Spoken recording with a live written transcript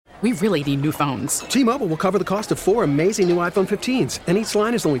We really need new phones. T-Mobile will cover the cost of 4 amazing new iPhone 15s, and each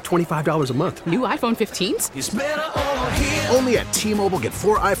line is only $25 a month. New iPhone 15s? It's better over here. Only at T-Mobile, get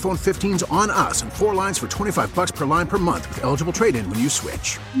 4 iPhone 15s on us and 4 lines for $25 per line per month with eligible trade-in when you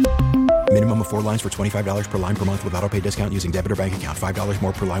switch. Minimum of 4 lines for $25 per line per month with autopay discount using debit or bank account. $5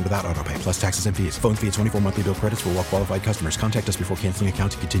 more per line without autopay, plus taxes and fees. Phone fee at 24 monthly bill credits for well-qualified customers. Contact us before canceling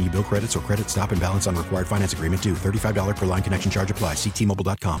account to continue bill credits or credit stop and balance on required finance agreement due. $35 per line connection charge applies. See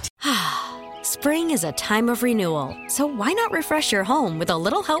T-Mobile.com. Spring is a time of renewal, so why not refresh your home with a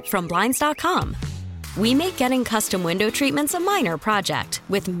little help from Blinds.com? We make getting custom window treatments a minor project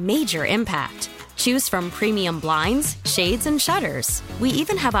with major impact. Choose from premium blinds, shades, and shutters. We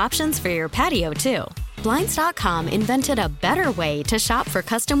even have options for your patio, too. Blinds.com invented a better way to shop for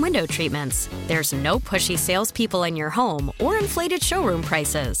custom window treatments. There's no pushy salespeople in your home or inflated showroom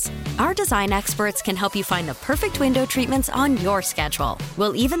prices. Our design experts can help you find the perfect window treatments on your schedule.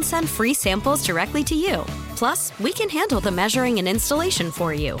 We'll even send free samples directly to you. Plus, we can handle the measuring and installation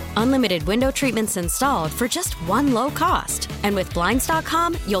for you. Unlimited window treatments installed for just one low cost. And with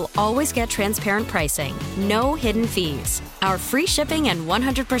Blinds.com, you'll always get transparent pricing. No hidden fees. Our free shipping and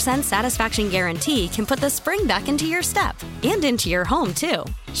 100% satisfaction guarantee can put the spring back into your step and into your home, too.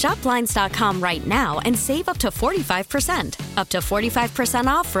 Shop Blinds.com right now and save up to 45%. Up to 45%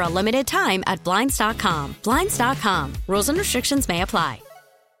 off for a limited time at Blinds.com. Blinds.com. Rules and restrictions may apply.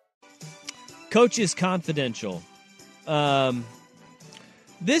 Coaches Confidential.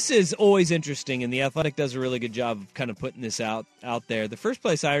 This is always interesting, and The Athletic does a really good job of kind of putting this out there. The first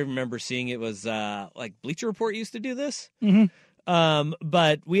place I remember seeing it was like Bleacher Report used to do this. Mm-hmm.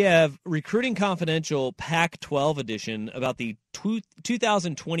 But we have Recruiting Confidential Pac-12 edition about the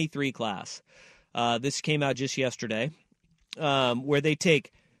 2023 class. This came out just yesterday, where they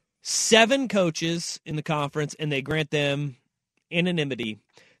take 7 coaches in the conference and they grant them anonymity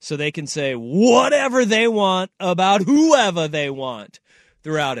so they can say whatever they want about whoever they want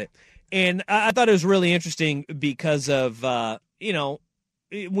throughout it. And I thought it was really interesting because of,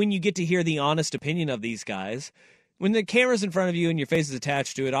 when you get to hear the honest opinion of these guys, when the camera's in front of you and your face is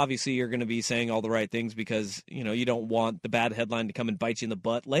attached to it, obviously you're going to be saying all the right things because, you don't want the bad headline to come and bite you in the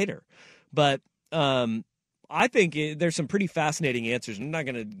butt later. But I think there's some pretty fascinating answers. I'm not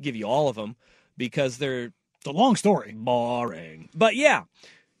going to give you all of them because it's a long story. Boring. But yeah.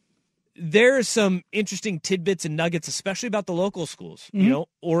 There's some interesting tidbits and nuggets, especially about the local schools. Mm-hmm.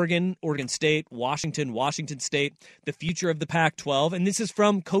 Oregon State, Washington State, the future of the Pac-12, and this is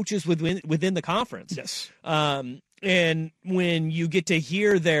from coaches within the conference. Yes. And when you get to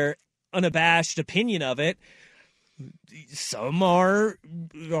hear their unabashed opinion of it, some are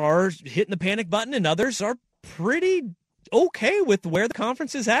hitting the panic button, and others are pretty okay with where the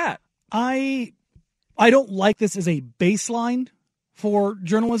conference is at. I don't like this as a baseline for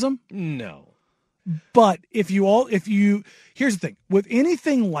journalism. No. But here's the thing, with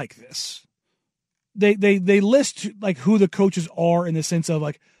anything like this, they list like who the coaches are in the sense of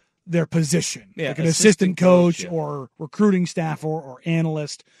like their position, like an assistant coach or recruiting staff or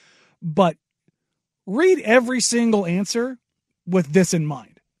analyst. But read every single answer with this in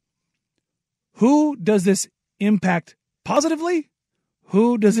mind. Who does this impact positively?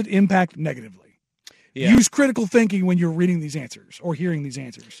 Who does it impact negatively? Yeah. Use critical thinking when you're reading these answers or hearing these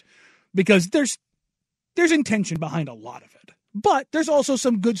answers, because there's intention behind a lot of it, but there's also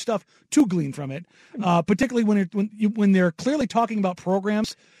some good stuff to glean from it, particularly when they're clearly talking about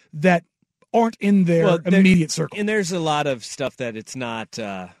programs that aren't in their immediate circle. And there's a lot of stuff that it's not.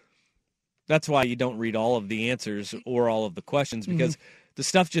 That's why you don't read all of the answers or all of the questions, because the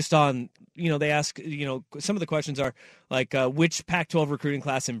stuff just on, they ask, some of the questions are like, which Pac-12 recruiting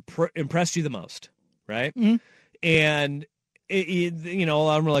class impressed you the most? Right. Mm-hmm. And,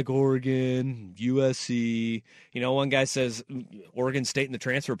 I'm like Oregon, USC, one guy says Oregon State in the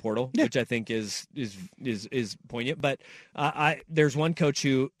transfer portal, which I think is poignant. But there's one coach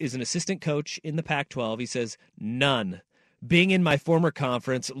who is an assistant coach in the Pac-12. He says, none. Being in my former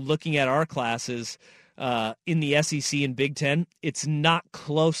conference, looking at our classes in the SEC and Big Ten, it's not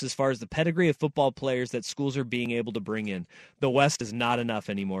close as far as the pedigree of football players that schools are being able to bring in. The West is not enough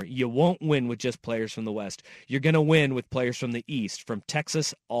anymore. You won't win with just players from the West. You're going to win with players from the East, from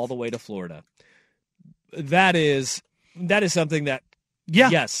Texas all the way to Florida. That is something that,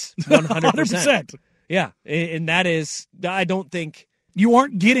 yes, 100%. Yeah, and that is, I don't think you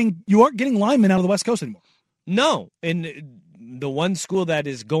aren't getting linemen out of the West Coast anymore. No, and the one school that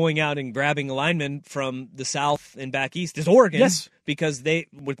is going out and grabbing linemen from the South and back East is Oregon. Yes. Because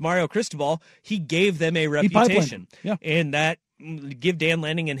with Mario Cristobal, he gave them a reputation. Yeah. And that, give Dan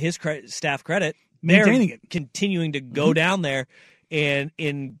Lanning and his staff credit, maintaining they're continuing to go down there and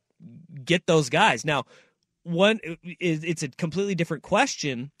get those guys. Now, it's a completely different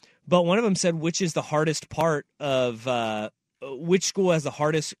question, but one of them said, which is the hardest part of which school has the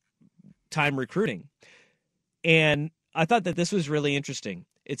hardest time recruiting? And I thought that this was really interesting.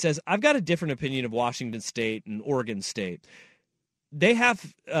 It says, I've got a different opinion of Washington State and Oregon State. They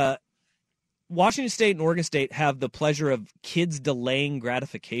have Washington State and Oregon State have the pleasure of kids delaying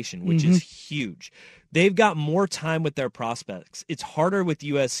gratification, which is huge. They've got more time with their prospects. It's harder with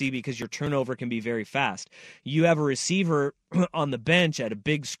USC because your turnover can be very fast. You have a receiver on the bench at a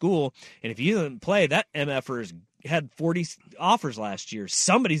big school, and if you didn't play, that MFer had 40 offers last year.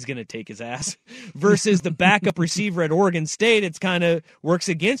 Somebody's going to take his ass. Versus the backup receiver at Oregon State, it's kind of works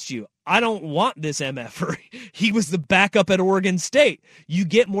against you. I don't want this MFer. He was the backup at Oregon State. You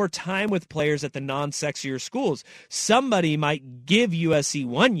get more time with players at the non-sexier schools. Somebody might give USC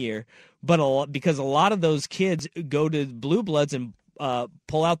 1 year, but because a lot of those kids go to Blue Bloods and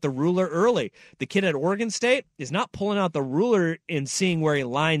pull out the ruler early. The kid at Oregon State is not pulling out the ruler and seeing where he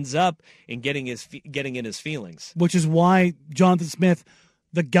lines up and getting in his feelings. Which is why Jonathan Smith,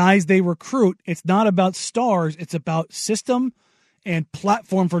 the guys they recruit, it's not about stars, it's about system and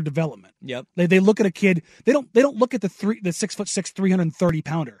platform for development. Yep. They look at a kid. They don't look at the 6'6", 330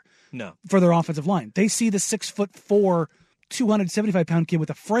 pounder. No. For their offensive line, they see the 6'4", 275-pound kid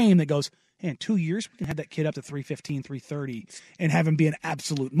with a frame that goes, hey, in 2 years we can have that kid up to 315, 330, and have him be an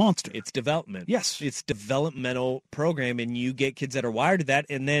absolute monster. It's development. Yes, it's developmental program, and you get kids that are wired to that,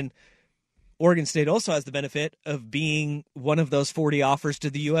 and then Oregon State also has the benefit of being one of those 40 offers to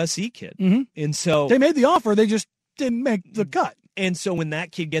the USC kid. Mm-hmm. And so they made the offer, they just didn't make the cut. And so when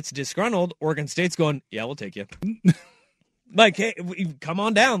that kid gets disgruntled, Oregon State's going, yeah, we'll take you. Like, hey, come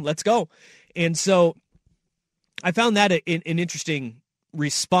on down, let's go. And so I found that an interesting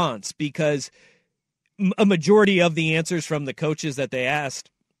response, because a majority of the answers from the coaches that they asked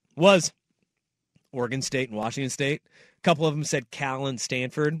was Oregon State and Washington State. A couple of them said Cal and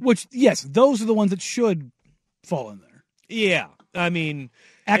Stanford. Which, yes, those are the ones that should fall in there. Yeah, I mean,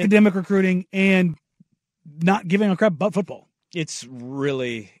 academic recruiting and not giving a crap about football. It's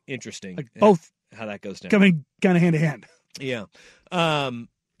really interesting, like both how that goes down, coming kind of hand to hand. Yeah.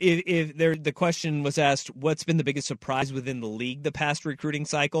 If the question was asked, what's been the biggest surprise within the league the past recruiting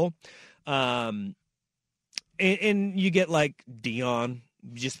cycle? And you get like Dion,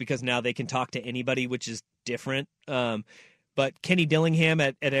 just because now they can talk to anybody, which is different. But Kenny Dillingham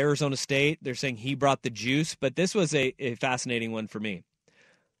at Arizona State, they're saying he brought the juice. But this was a fascinating one for me.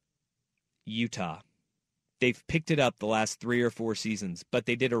 Utah. They've picked it up the last 3 or 4 seasons, but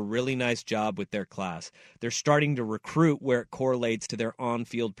they did a really nice job with their class. They're starting to recruit where it correlates to their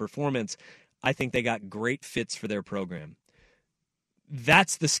on-field performance. I think they got great fits for their program.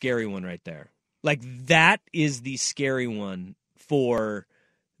 That's the scary one right there. Like, that is the scary one for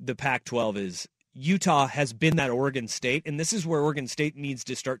the Pac-12 is Utah has been that Oregon State, and this is where Oregon State needs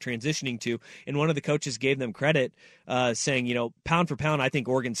to start transitioning to. And one of the coaches gave them credit, saying, pound for pound, I think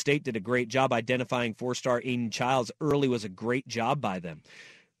Oregon State did a great job identifying 4-star Aiden Childs early. Was a great job by them.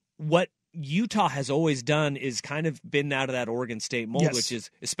 What Utah has always done is kind of been out of that Oregon State mold, yes, which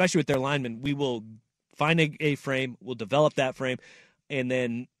is, especially with their linemen, we will find a frame, we'll develop that frame, and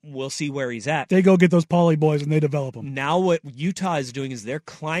then we'll see where he's at. They go get those poly boys and they develop them. Now what Utah is doing is they're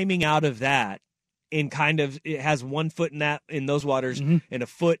climbing out of that, and kind of it has 1 foot in those waters, mm-hmm, and a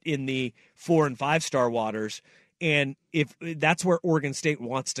foot in the 4- and 5-star waters. And if that's where Oregon State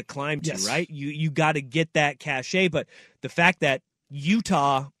wants to climb to, yes, right? You got to get that cachet. But the fact that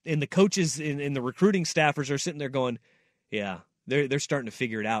Utah and the coaches and the recruiting staffers are sitting there going, yeah, they're starting to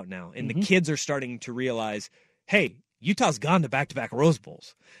figure it out now. And, mm-hmm, the kids are starting to realize, hey, Utah's gone to back-to-back Rose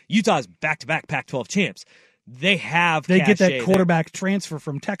Bowls. Utah's back-to-back Pac-12 champs. They get that quarterback transfer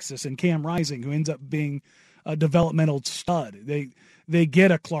from Texas and Cam Rising, who ends up being a developmental stud. They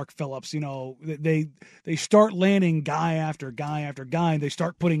get a Clark Phillips. They start landing guy after guy after guy, and they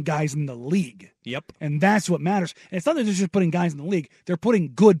start putting guys in the league. Yep. And that's what matters. And it's not that they're just putting guys in the league; they're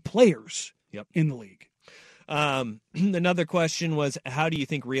putting good players, yep, in the league. Another question was, how do you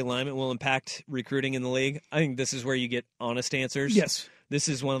think realignment will impact recruiting in the league? I think this is where you get honest answers. Yes. This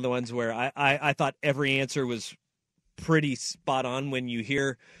is one of the ones where I thought every answer was pretty spot on. When you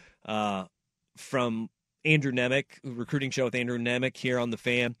hear from Andrew Nemec, recruiting show with Andrew Nemec here on The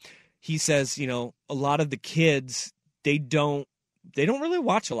Fan, he says, a lot of the kids, they don't really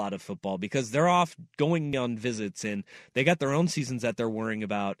watch a lot of football because they're off going on visits and they got their own seasons that they're worrying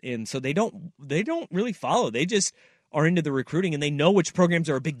about. And so they don't really follow. They just are into the recruiting and they know which programs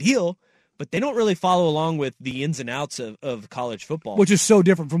are a big deal, but they don't really follow along with the ins and outs of college football. Which is so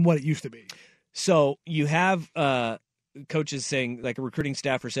different from what it used to be. So you have coaches saying, like a recruiting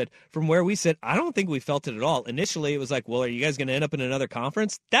staffer said, from where we sit, I don't think we felt it at all. Initially, it was like, well, are you guys going to end up in another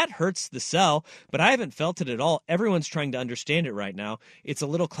conference? That hurts the sell, but I haven't felt it at all. Everyone's trying to understand it right now. It's a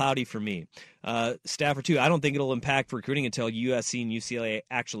little cloudy for me. Staffer, too, I don't think it'll impact recruiting until USC and UCLA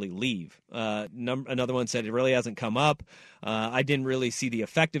actually leave. Another one said it really hasn't come up. I didn't really see the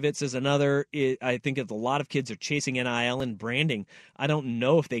effect of it, says another. I think if a lot of kids are chasing NIL and branding, I don't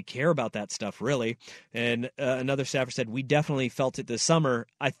know if they care about that stuff, really. And another staffer said, we definitely felt it this summer.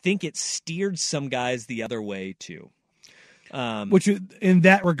 I think it steered some guys the other way, too. Which, in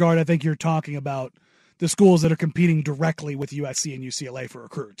that regard, I think you're talking about the schools that are competing directly with USC and UCLA for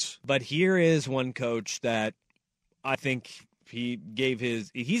recruits. But here is one coach that I think he gave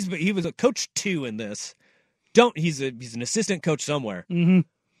he was a coach 2 in this. He's an assistant coach somewhere. Mm-hmm.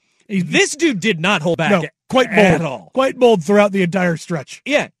 This dude did not hold back. No, quite bold at all. Quite bold throughout the entire stretch.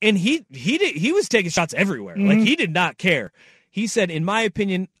 Yeah, and he was taking shots everywhere. Mm-hmm. Like, he did not care. He said, in my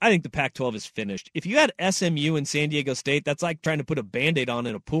opinion, I think the Pac-12 is finished. If you had SMU and San Diego State, that's like trying to put a Band-Aid on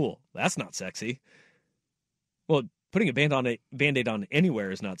in a pool. That's not sexy. Well, putting a Band-Aid on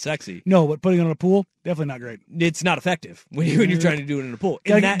anywhere is not sexy. No, but putting it on a pool, definitely not great. It's not effective when you're trying to do it in a pool.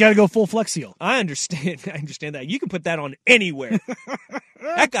 Got to go full Flex Seal. I understand that. You can put that on anywhere.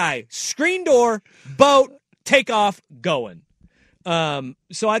 That guy, screen door, boat, take off, going.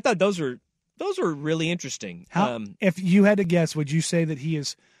 So I thought those were really interesting. If you had to guess, would you say that he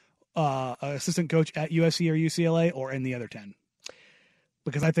is an assistant coach at USC or UCLA or in the other 10?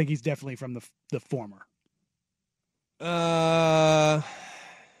 Because I think he's definitely from the former.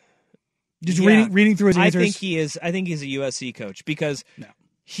 Reading through his answers. I think he's a USC coach because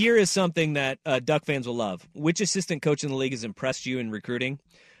here is something that Duck fans will love. Which assistant coach in the league has impressed you in recruiting?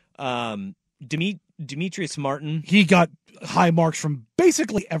 Demetrius Martin. He got high marks from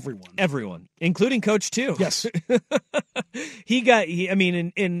basically everyone, including Coach 2. Yes.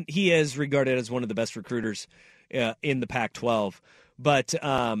 He is regarded as one of the best recruiters in the Pac-12. But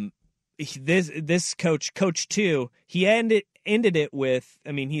this Coach 2, he ended it with,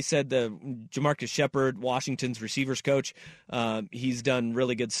 he said the Jamarcus Shepard, Washington's receivers coach, he's done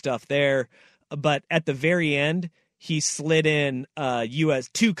really good stuff there. But at the very end, he slid in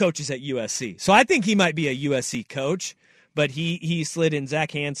 2 coaches at USC. So I think he might be a USC coach, but he slid in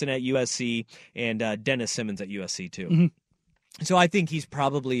Zach Hansen at USC and Dennis Simmons at USC too. Mm-hmm. So I think he's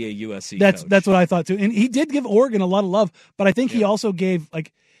probably a USC coach. That's what I thought too. And he did give Oregon a lot of love, but I think he also gave,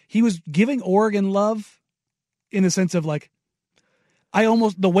 he was giving Oregon love in the sense of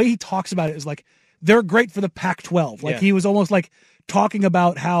the way he talks about it is they're great for the Pac-12. He was almost talking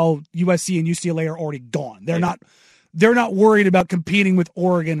about how USC and UCLA are already gone. They're not worried about competing with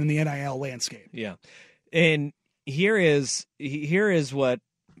Oregon in the NIL landscape. Yeah. And here is what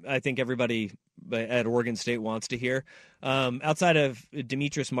I think everybody at Oregon State wants to hear. Outside of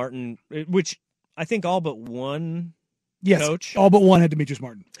Demetrius Martin, which I think all but one coach. All but one had Demetrius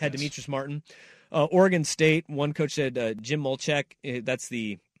Martin. Demetrius Martin. Oregon State, one coach said Jim Molchek,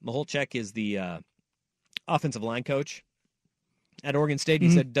 Molchek is the offensive line coach at Oregon State.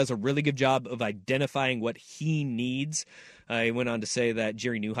 He said does a really good job of identifying what he needs. He went on to say that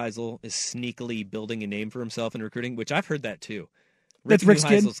Jerry Neuheisel is sneakily building a name for himself in recruiting, which I've heard that too. That's Rick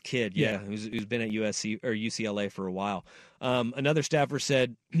Neuheisel's kid, who's been at USC or UCLA for a while. Another staffer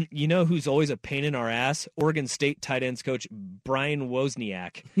said, you know who's always a pain in our ass? Oregon State tight ends coach Brian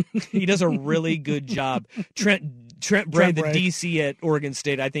Wozniak. He does a really good job. Trent Bray, the DC at Oregon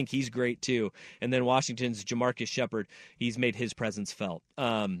State, I think he's great too. And then Washington's Jamarcus Shepard, he's made his presence felt.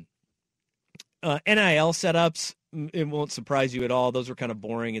 NIL setups, it won't surprise you at all. Those were kind of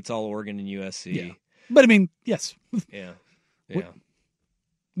boring. It's all Oregon and USC. Yeah. But yes. Yeah.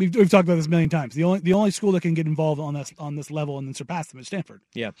 We've talked about this a million times. The only school that can get involved on this level and then surpass them is Stanford.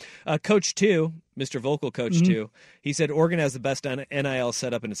 Yeah. Coach 2, Mr. Vocal Coach 2, he said Oregon has the best NIL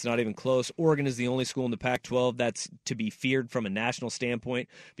setup, and it's not even close. Oregon is the only school in the Pac-12 that's to be feared from a national standpoint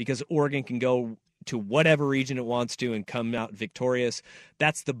because Oregon can go to whatever region it wants to and come out victorious.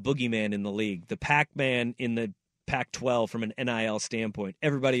 That's the boogeyman in the league. The Pac-Man in the Pac-12 from an NIL standpoint.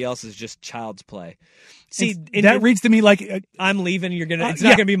 Everybody else is just child's play. See, that reads to me like I'm leaving. It's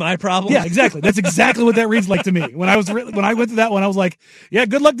not gonna be my problem. Yeah, exactly. That's exactly what that reads like to me. When I went to that one, I was like, yeah,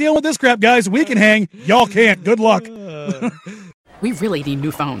 good luck dealing with this crap, guys. We can hang, y'all can't. Good luck. We really need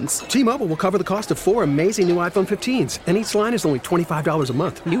new phones. T-Mobile will cover the cost of 4 amazing new iPhone 15s, and each line is only $25 a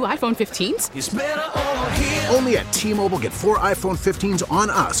month. New iPhone 15s? It's better over here. Only at T-Mobile, get 4 iPhone 15s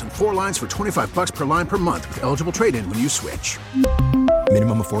on us and 4 lines for $25 per line per month with eligible trade-in when you switch.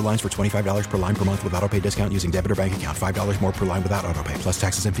 Minimum of 4 lines for $25 per line per month with autopay discount using debit or bank account. $5 more per line without autopay, plus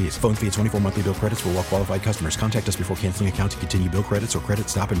taxes and fees. Phone fee at 24 monthly bill credits for well qualified customers. Contact us before canceling account to continue bill credits or credit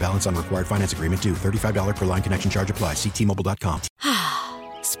stop and balance on required finance agreement due. $35 per line connection charge applies. See T-Mobile.com.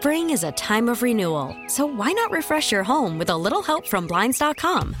 Spring is a time of renewal, so why not refresh your home with a little help from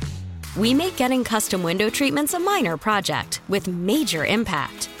Blinds.com? We make getting custom window treatments a minor project with major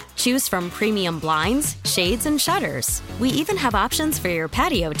impact. Choose from premium blinds, shades, and shutters. We even have options for your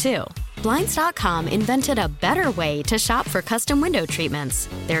patio, too. Blinds.com invented a better way to shop for custom window treatments.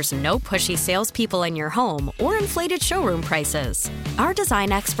 There's no pushy salespeople in your home or inflated showroom prices. Our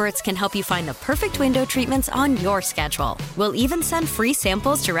design experts can help you find the perfect window treatments on your schedule. We'll even send free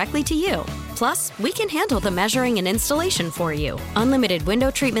samples directly to you. Plus, we can handle the measuring and installation for you. Unlimited window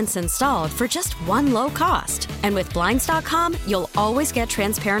treatments installed for just one low cost. And with Blinds.com, you'll always get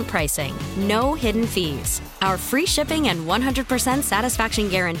transparent pricing. No hidden fees. Our free shipping and 100% satisfaction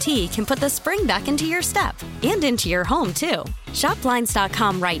guarantee can put the spring back into your step and into your home, too. Shop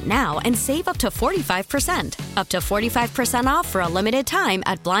Blinds.com right now and save up to 45%. Up to 45% off for a limited time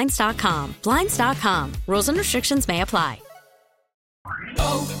at Blinds.com. Blinds.com. Rules and restrictions may apply.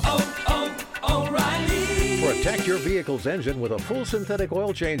 O'Reilly. Protect your vehicle's engine with a full synthetic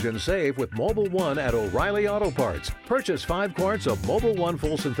oil change and save with Mobil 1 at O'Reilly Auto Parts. Purchase 5 quarts of Mobil 1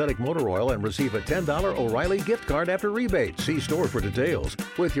 full synthetic motor oil and receive a $10 O'Reilly gift card after rebate. See store for details.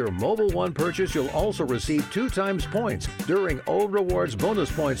 With your Mobil 1 purchase, you'll also receive 2 times points during O Rewards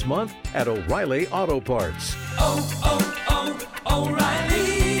Bonus Points Month at O'Reilly Auto Parts. O'Reilly.